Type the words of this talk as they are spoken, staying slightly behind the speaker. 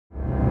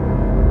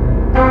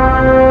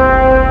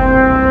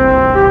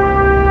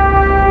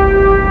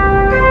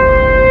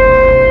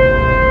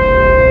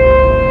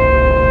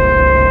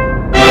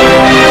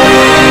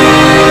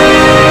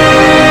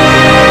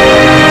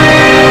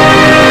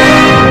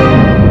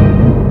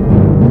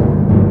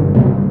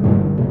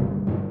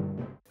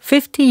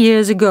50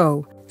 years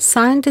ago,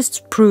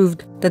 scientists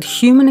proved that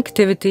human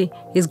activity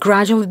is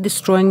gradually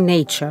destroying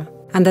nature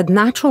and that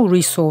natural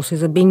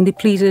resources are being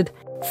depleted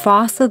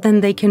faster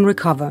than they can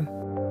recover.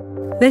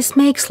 This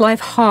makes life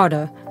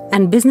harder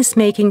and business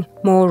making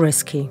more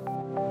risky.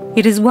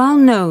 It is well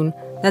known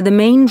that the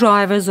main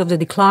drivers of the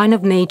decline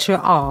of nature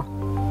are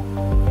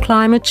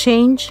climate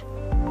change,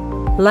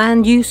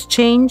 land use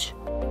change,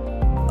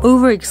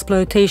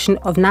 overexploitation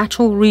of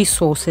natural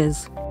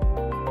resources,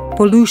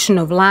 pollution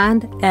of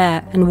land,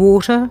 air and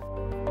water,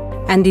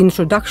 and the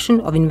introduction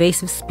of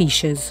invasive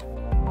species.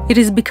 It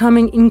is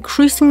becoming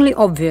increasingly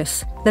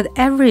obvious that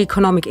every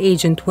economic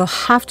agent will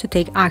have to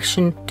take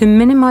action to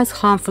minimize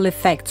harmful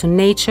effects on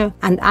nature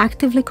and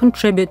actively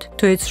contribute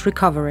to its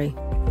recovery.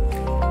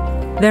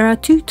 There are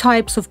two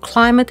types of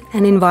climate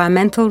and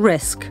environmental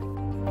risk: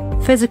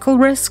 physical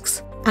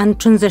risks and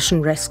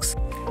transition risks.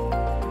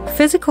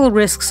 Physical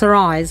risks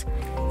arise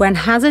when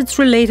hazards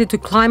related to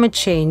climate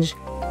change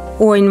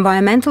or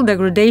environmental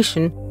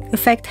degradation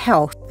affect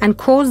health and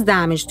cause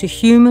damage to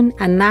human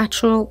and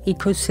natural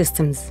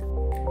ecosystems.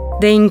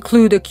 They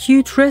include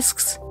acute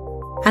risks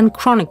and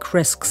chronic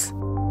risks.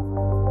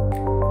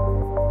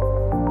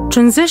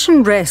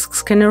 Transition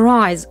risks can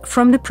arise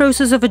from the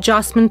process of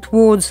adjustment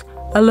towards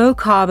a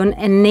low-carbon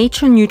and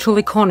nature-neutral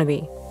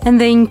economy,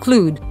 and they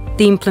include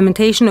the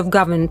implementation of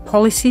government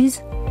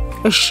policies,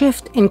 a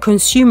shift in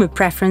consumer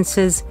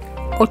preferences,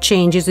 or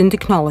changes in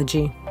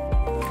technology.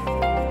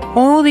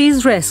 All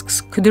these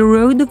risks could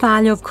erode the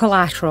value of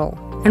collateral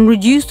and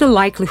reduce the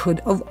likelihood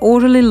of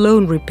orderly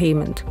loan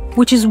repayment,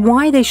 which is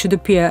why they should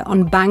appear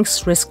on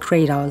banks' risk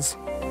radars.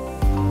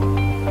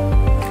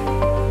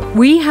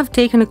 We have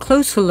taken a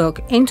closer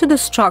look into the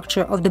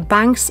structure of the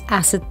bank's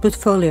asset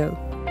portfolio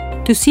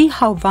to see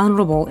how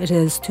vulnerable it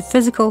is to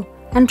physical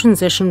and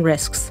transition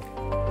risks.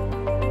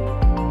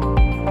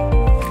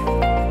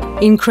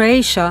 In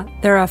Croatia,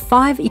 there are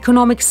 5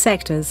 economic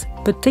sectors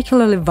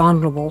particularly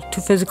vulnerable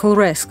to physical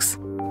risks: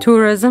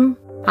 tourism,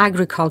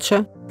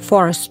 agriculture,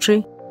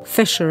 forestry,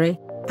 fishery,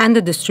 and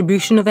the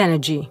distribution of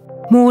energy.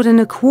 More than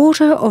a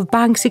quarter of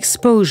banks'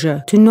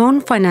 exposure to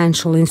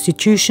non-financial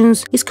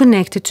institutions is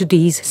connected to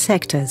these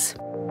sectors.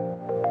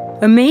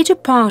 A major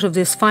part of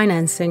this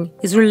financing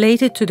is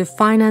related to the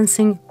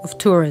financing of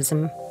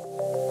tourism.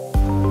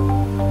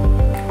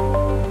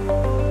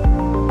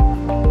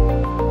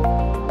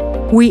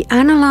 We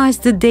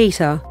analyzed the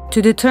data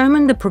to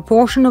determine the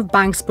proportion of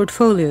banks'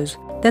 portfolios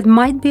that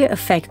might be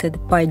affected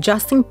by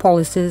adjusting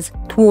policies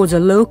towards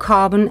a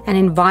low-carbon and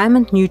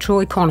environment-neutral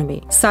economy,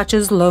 such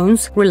as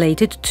loans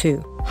related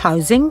to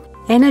housing,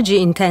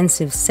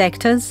 energy-intensive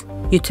sectors,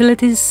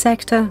 utilities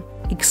sector,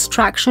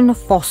 extraction of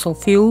fossil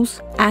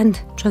fuels, and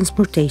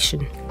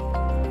transportation.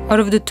 Out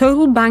of the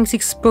total bank's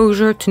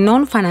exposure to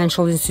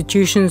non-financial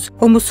institutions,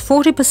 almost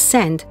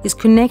 40% is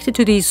connected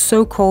to these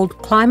so-called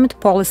climate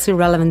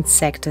policy-relevant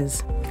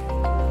sectors.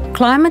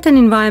 Climate and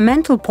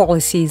environmental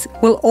policies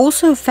will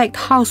also affect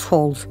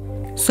households,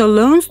 so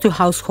loans to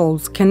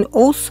households can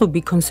also be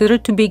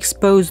considered to be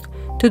exposed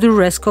to the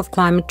risk of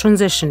climate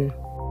transition.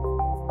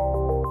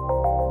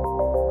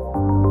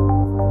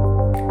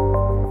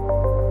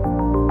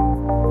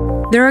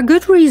 There are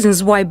good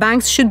reasons why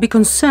banks should be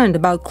concerned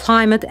about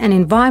climate and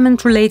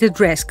environment-related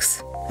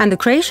risks, and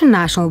the Croatian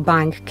National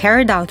Bank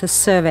carried out a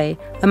survey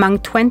among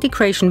 20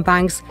 Croatian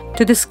banks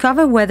to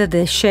discover whether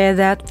they share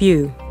that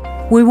view.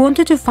 We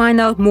wanted to find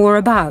out more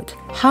about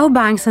how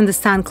banks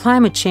understand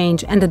climate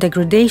change and the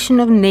degradation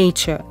of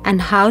nature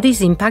and how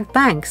these impact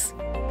banks,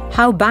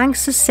 how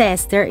banks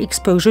assess their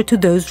exposure to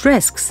those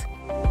risks,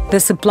 the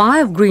supply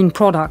of green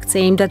products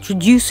aimed at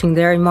reducing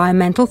their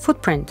environmental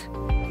footprint,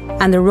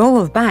 and the role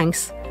of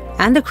banks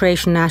and the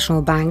Croatian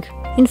National Bank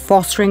in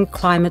fostering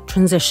climate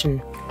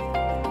transition.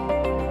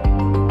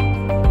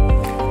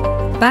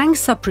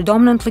 Banks are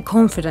predominantly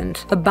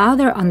confident about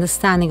their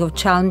understanding of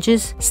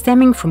challenges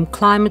stemming from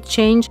climate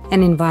change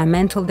and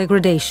environmental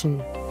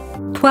degradation.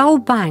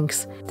 12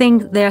 banks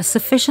think they are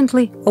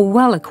sufficiently or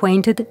well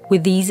acquainted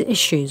with these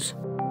issues.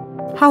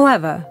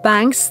 However,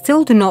 banks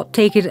still do not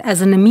take it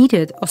as an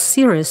immediate or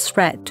serious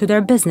threat to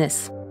their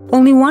business.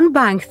 Only one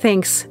bank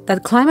thinks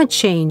that climate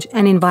change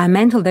and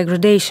environmental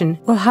degradation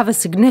will have a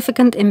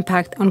significant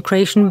impact on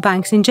Croatian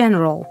banks in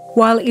general,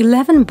 while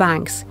 11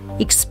 banks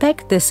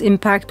expect this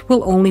impact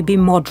will only be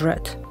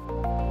moderate.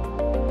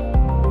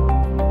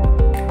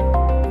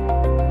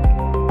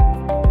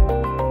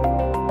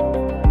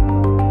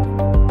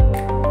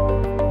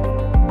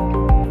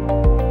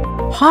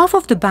 Half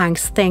of the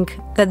banks think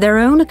that their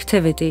own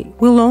activity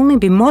will only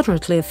be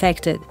moderately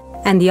affected,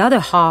 and the other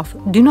half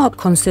do not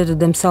consider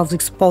themselves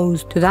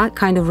exposed to that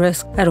kind of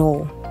risk at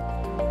all.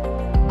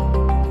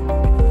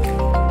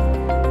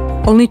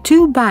 Only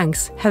 2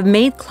 banks have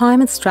made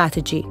climate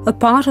strategy a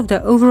part of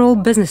their overall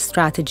business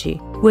strategy,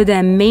 with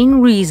their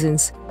main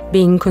reasons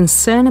being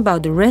concern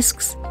about the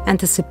risks,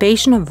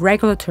 anticipation of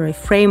regulatory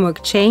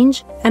framework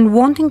change, and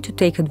wanting to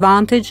take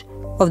advantage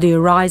of the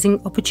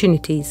arising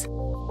opportunities.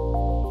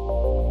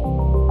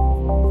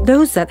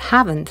 Those that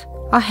haven't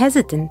are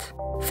hesitant,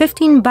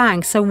 15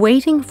 banks are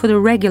waiting for the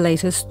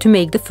regulators to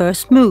make the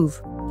first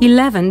move.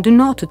 11 do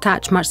not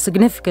attach much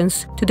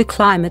significance to the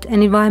climate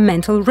and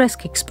environmental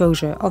risk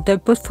exposure of their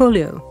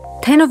portfolio.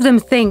 10 of them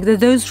think that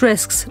those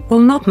risks will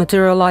not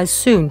materialize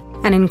soon,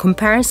 and in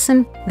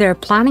comparison, their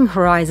planning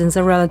horizons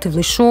are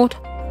relatively short,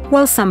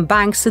 while some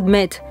banks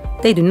admit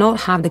they do not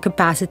have the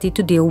capacity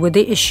to deal with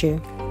the issue.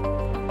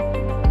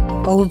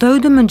 Although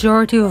the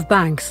majority of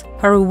banks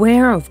are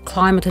aware of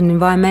climate and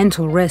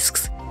environmental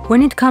risks,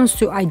 when it comes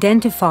to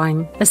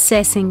identifying,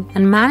 assessing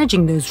and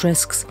managing those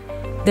risks,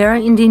 they are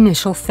in the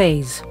initial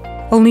phase.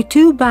 Only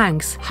 2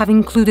 banks have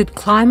included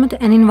climate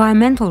and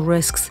environmental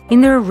risks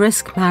in their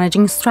risk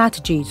managing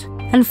strategies,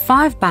 and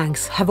 5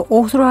 banks have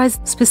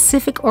authorized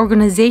specific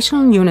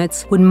organizational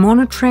units with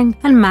monitoring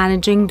and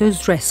managing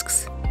those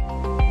risks.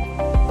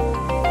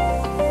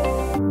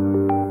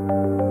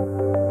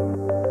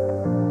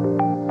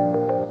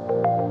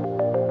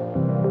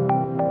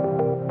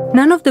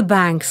 None of the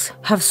banks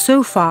have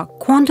so far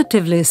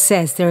quantitatively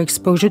assessed their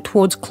exposure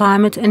towards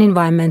climate and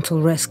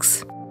environmental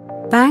risks.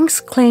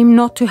 Banks claim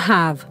not to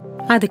have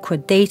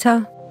adequate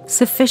data,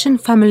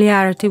 sufficient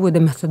familiarity with the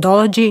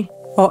methodology,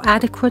 or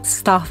adequate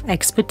staff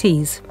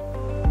expertise.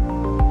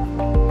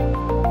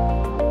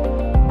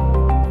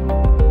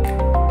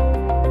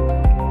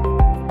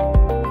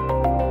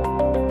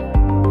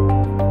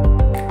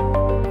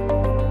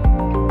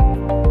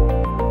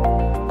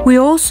 We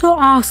also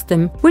asked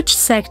them which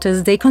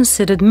sectors they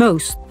considered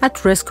most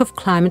at risk of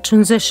climate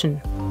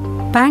transition.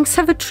 Banks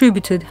have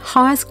attributed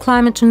highest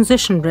climate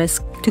transition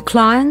risk to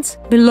clients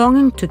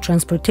belonging to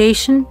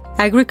transportation,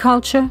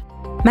 agriculture,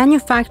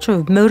 manufacture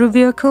of motor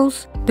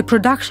vehicles, the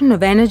production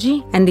of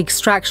energy and the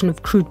extraction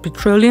of crude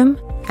petroleum,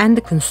 and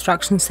the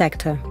construction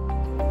sector.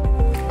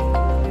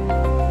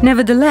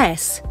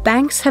 Nevertheless,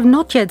 banks have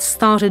not yet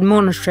started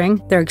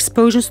monitoring their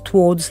exposures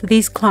towards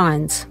these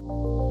clients.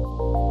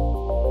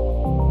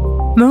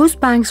 Most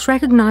banks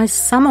recognize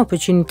some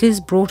opportunities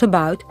brought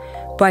about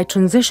by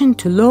transition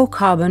to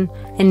low-carbon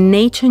and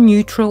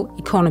nature-neutral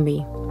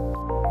economy.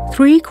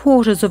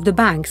 3/4 of the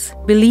banks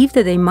believe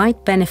that they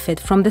might benefit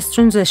from this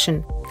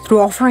transition through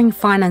offering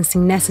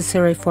financing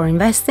necessary for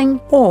investing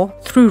or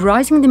through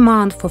rising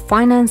demand for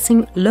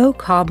financing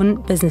low-carbon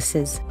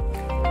businesses.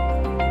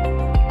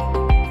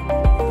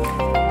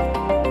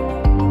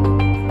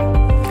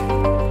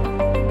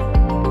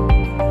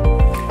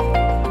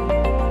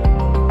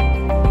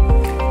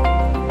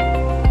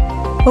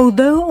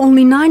 Although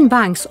only 9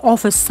 banks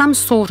offer some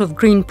sort of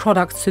green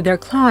products to their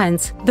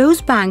clients,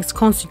 those banks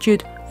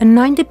constitute a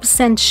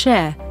 90%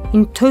 share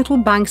in total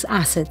banks'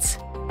 assets.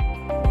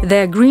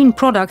 Their green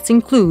products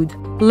include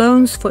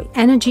loans for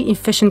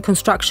energy-efficient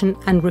construction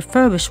and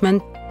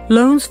refurbishment,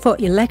 loans for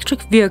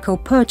electric vehicle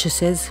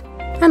purchases,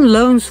 and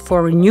loans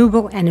for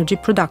renewable energy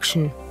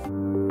production.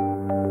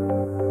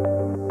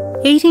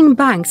 18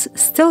 banks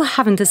still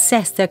haven't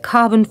assessed their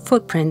carbon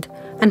footprint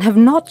and have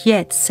not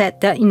yet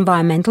set their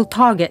environmental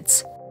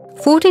targets.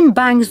 14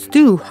 banks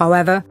do,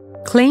 however,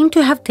 claim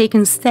to have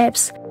taken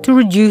steps to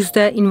reduce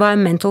their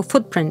environmental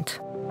footprint.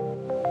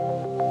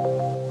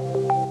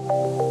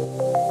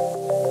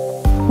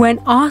 When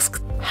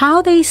asked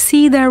how they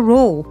see their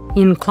role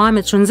in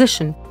climate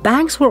transition,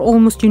 banks were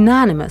almost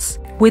unanimous,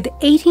 with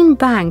 18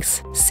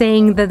 banks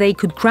saying that they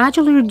could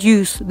gradually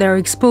reduce their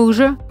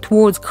exposure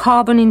towards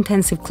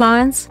carbon-intensive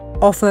clients,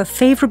 offer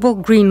favorable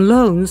green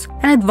loans,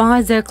 and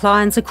advise their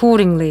clients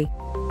accordingly.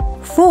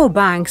 4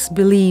 banks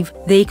believe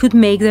they could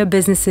make their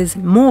businesses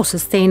more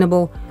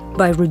sustainable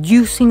by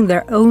reducing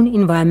their own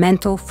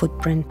environmental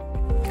footprint.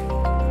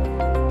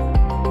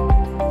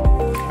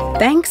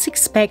 Banks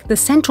expect the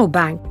central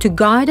bank to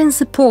guide and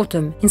support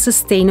them in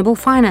sustainable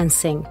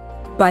financing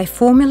by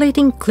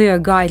formulating clear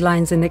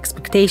guidelines and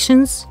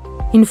expectations,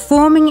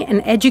 informing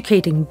and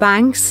educating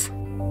banks,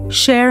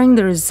 sharing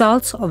the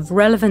results of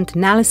relevant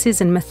analyses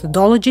and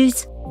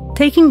methodologies,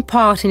 taking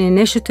part in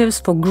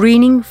initiatives for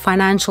greening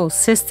financial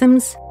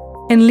systems,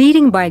 and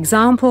leading by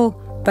example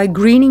by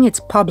greening its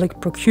public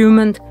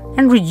procurement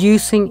and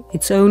reducing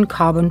its own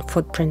carbon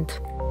footprint.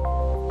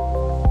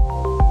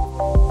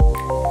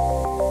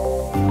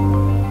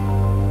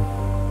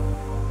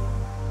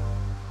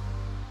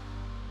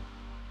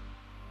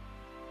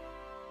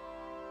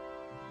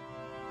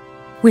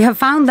 We have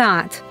found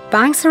that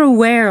banks are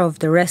aware of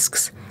the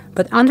risks,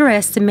 but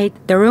underestimate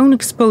their own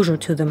exposure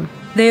to them.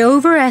 They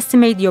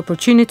overestimate the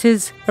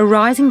opportunities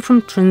arising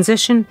from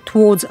transition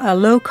towards a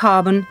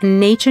low-carbon and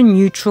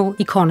nature-neutral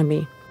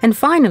economy. And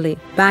finally,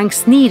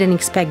 banks need and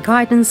expect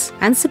guidance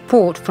and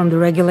support from the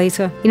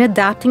regulator in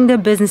adapting their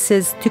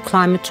businesses to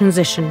climate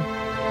transition.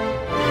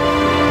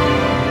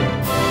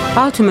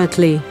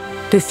 Ultimately,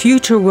 the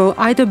future will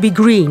either be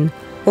green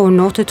or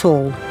not at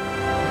all.